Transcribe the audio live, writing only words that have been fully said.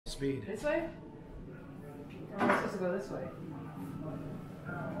speed. This way? Or am I supposed to go this way?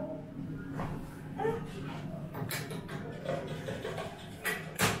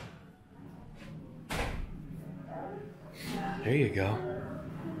 There you go.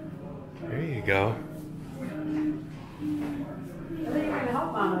 There you go. I think you're going to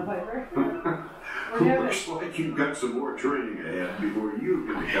help Mama, Piper. Looks like you've got some more training ahead before you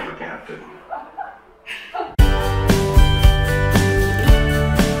can become a captain.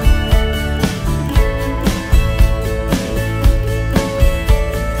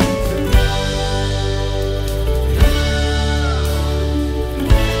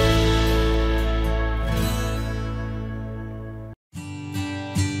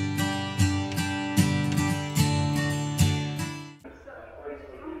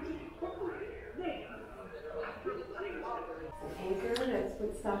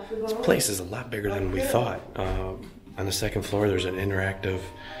 This place is a lot bigger than we thought. On the second floor, there's an interactive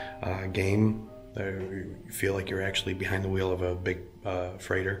game. You feel like you're actually behind the wheel of a big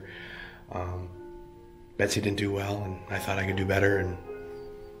freighter. Betsy didn't do well, and I thought I could do better, and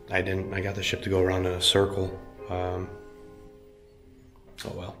I didn't. I got the ship to go around in a circle. Oh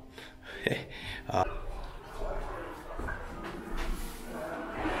well.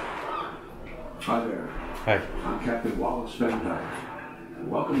 Hi there. Hi. I'm Captain Wallace Van Dyke.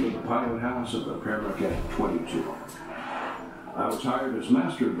 Welcome to the pilot house of the Breakwater 22. I was hired as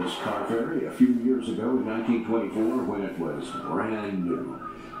master of this car ferry a few years ago in 1924 when it was brand new.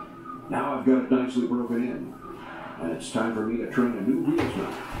 Now I've got it nicely broken in, and it's time for me to train a new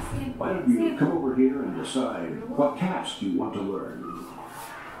wheelsman. Why don't you come over here and decide what task you want to learn?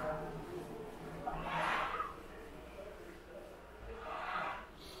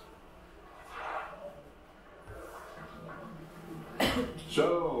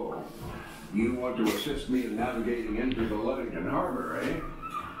 So, you want to assist me in navigating into the Ludington Harbor, eh?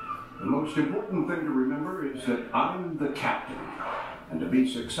 The most important thing to remember is that I'm the captain, and to be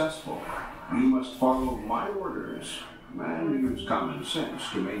successful, you must follow my orders and use common sense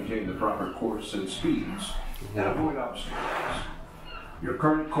to maintain the proper course and speeds and avoid obstacles. Your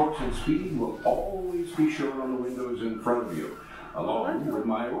current course and speed will always be shown on the windows in front of you, along with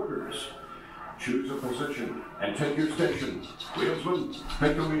my orders. Choose a position and take your station. Wheelsman,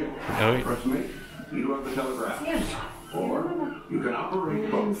 take the wheel. Press me, you have the telegraph. Or you can operate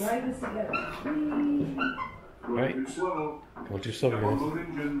both. Drive this together. Right. Too slow. Don't you slow down. Load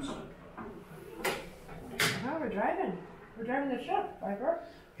engines. No, we're driving. We're driving the ship, Piper.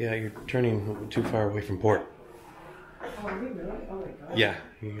 Yeah, you're turning too far away from port. Oh, are we really? Oh my God. Yeah.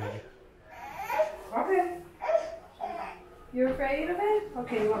 You got it. Okay. You afraid of it?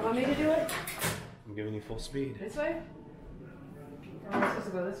 Okay, you want me to do it? I'm giving you full speed. This way? Or am I supposed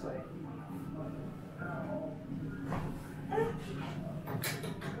to go this way?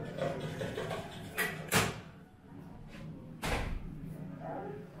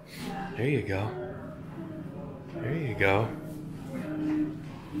 There you go. There you go. I think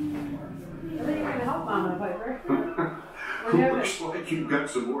you're going to help Mama, Piper. Looks like you've got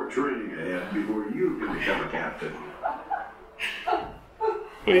some more training ahead before you can become a captain.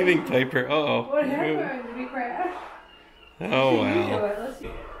 What do you think, Piper? Uh-oh. What happened? Did we crash? Oh, You do wow. it. Let's do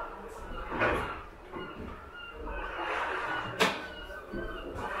it.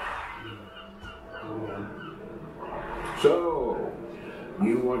 So,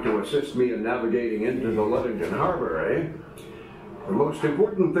 you want to assist me in navigating into the Ludington Harbor, eh? The most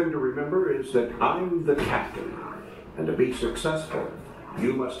important thing to remember is that I'm the captain, and to be successful,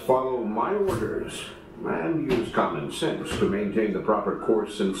 you must follow my orders and use common sense to maintain the proper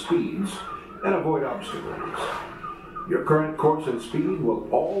course and speeds and avoid obstacles. Your current course and speed will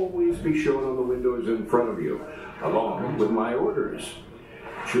always be shown on the windows in front of you, along with my orders.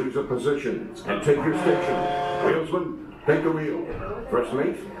 Choose a position and take your station. Wheelsman, take the wheel. First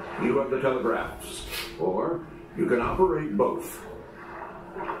mate, you have the telegraphs. Or you can operate both.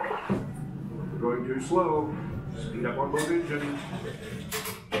 Going too slow. Speed up on both engines.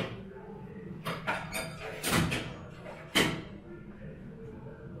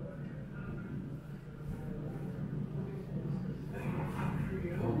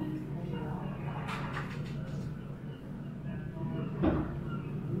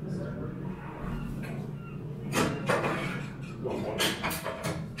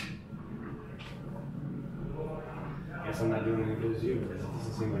 Guess I'm not doing as good as you, because it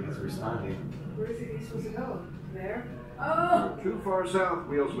doesn't seem like it's responding. Where is he supposed to go? There? Oh! Too far south,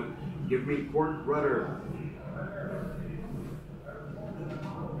 wheelsman. Give me port rudder.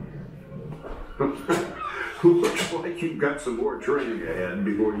 Looks like you've got some more training ahead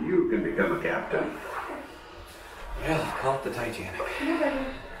before you can become a captain. Yeah, call it the Titanic. You ready?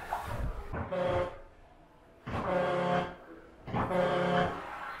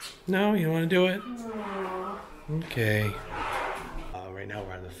 No, you don't want to do it? No. Okay. Right now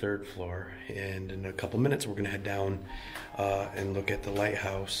we're on the 3rd floor, and in a couple minutes we're going to head down and look at the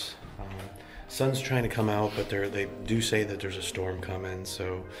lighthouse. Sun's trying to come out, but they do say that there's a storm coming,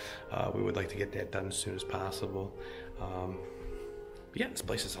 so we would like to get that done as soon as possible. Yeah, this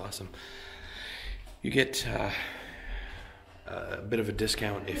place is awesome. You get a bit of a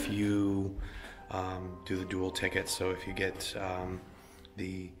discount if you do the dual tickets. So if you get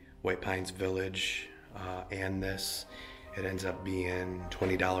the White Pines Village and this, it ends up being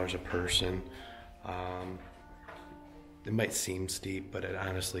 $20 a person. It might seem steep, but it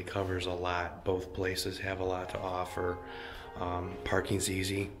honestly covers a lot. Both places have a lot to offer. Parking's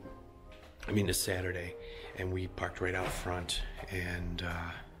easy. I mean, it's Saturday, and we parked right out front, and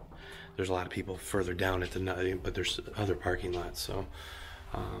there's a lot of people further down at but there's other parking lots. So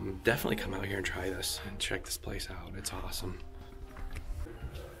definitely come out here and try this and check this place out. It's awesome.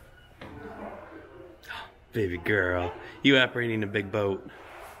 Baby girl, you operating a big boat.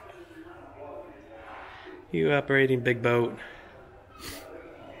 You operating big boat.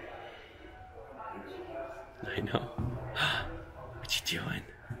 I know. What you doing?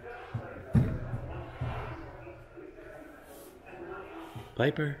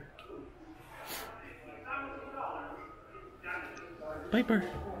 Piper. Piper.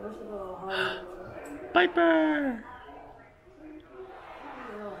 Piper.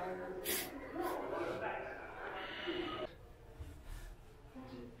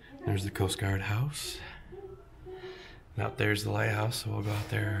 There's the Coast Guard house. And out there's the lighthouse, so we'll go out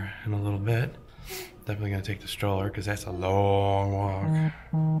there in a little bit. Definitely gonna take the stroller because that's a long walk.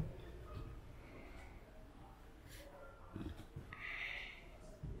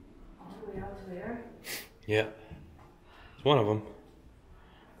 Yeah, it's one of them.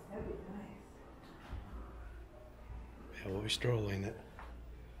 Yeah, we'll be strolling it.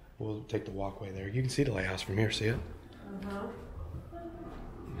 We'll take the walkway there. You can see the lighthouse from here, see it? Uh-huh.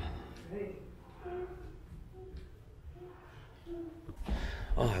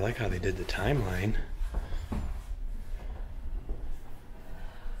 Oh, I like how they did the timeline.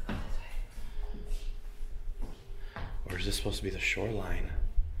 Or is this supposed to be the shoreline?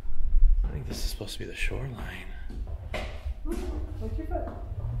 I think this is supposed to be the shoreline. What's your foot?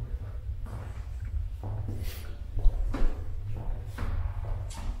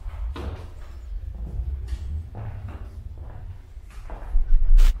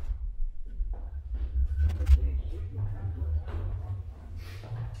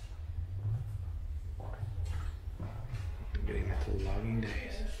 Getting into logging days.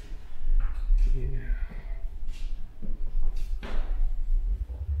 Yeah.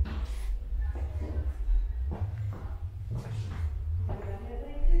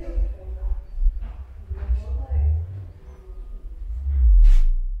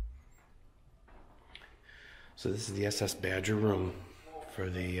 So this is the SS Badger room for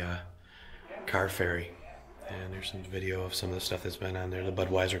the car ferry. And there's some video of some of the stuff that's been on there. The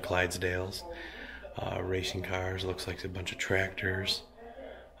Budweiser Clydesdales, racing cars, looks like a bunch of tractors.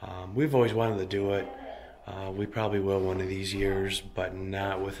 We've always wanted to do it. We probably will one of these years, but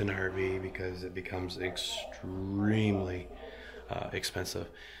not with an RV because it becomes extremely expensive.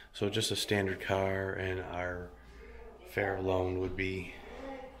 So just a standard car, and our fare alone would be,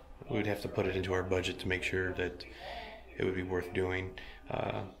 we'd have to put it into our budget to make sure that it would be worth doing,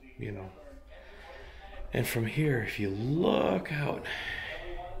 you know. And from here, if you look out,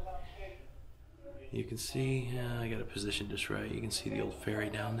 you can see, I got to position this right, you can see the old ferry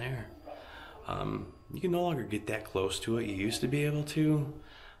down there. You can no longer get that close to it. You used to be able to.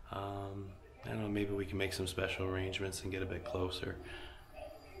 I don't know, maybe we can make some special arrangements and get a bit closer.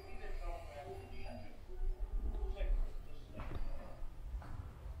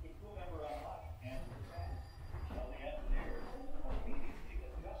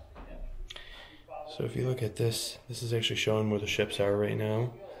 So if you look at this, this is actually showing where the ships are right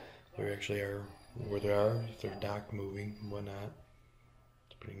now. They actually are where they are, if they're docked, moving, and whatnot.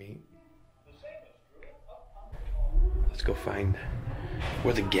 It's pretty neat. Let's go find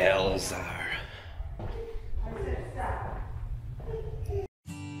where the gals are.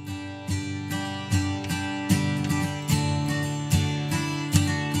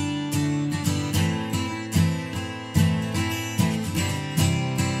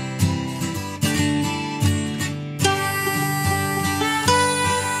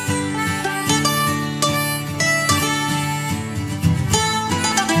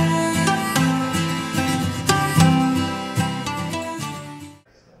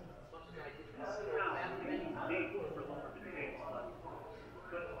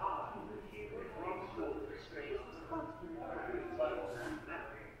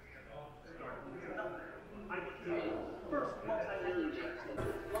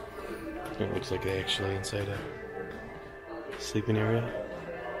 It looks like they actually inside a sleeping area.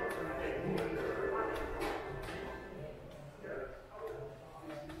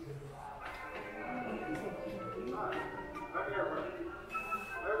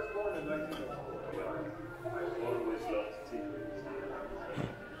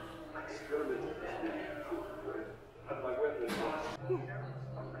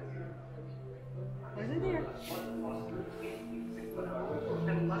 Is it there?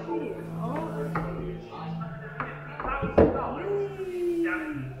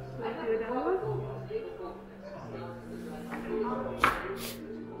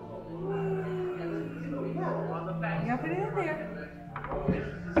 You put it in there.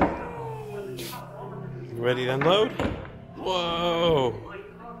 Ready to unload? Whoa!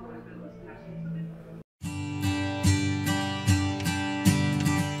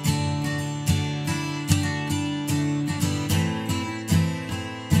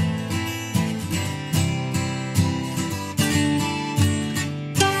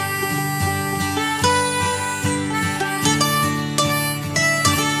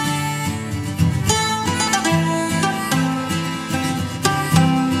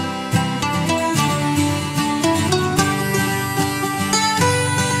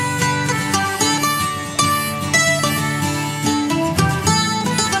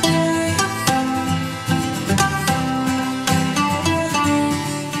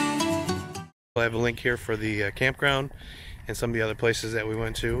 I have a link here for the campground and some of the other places that we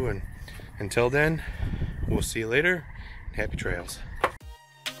went to, and until then, we'll see you later. Happy trails.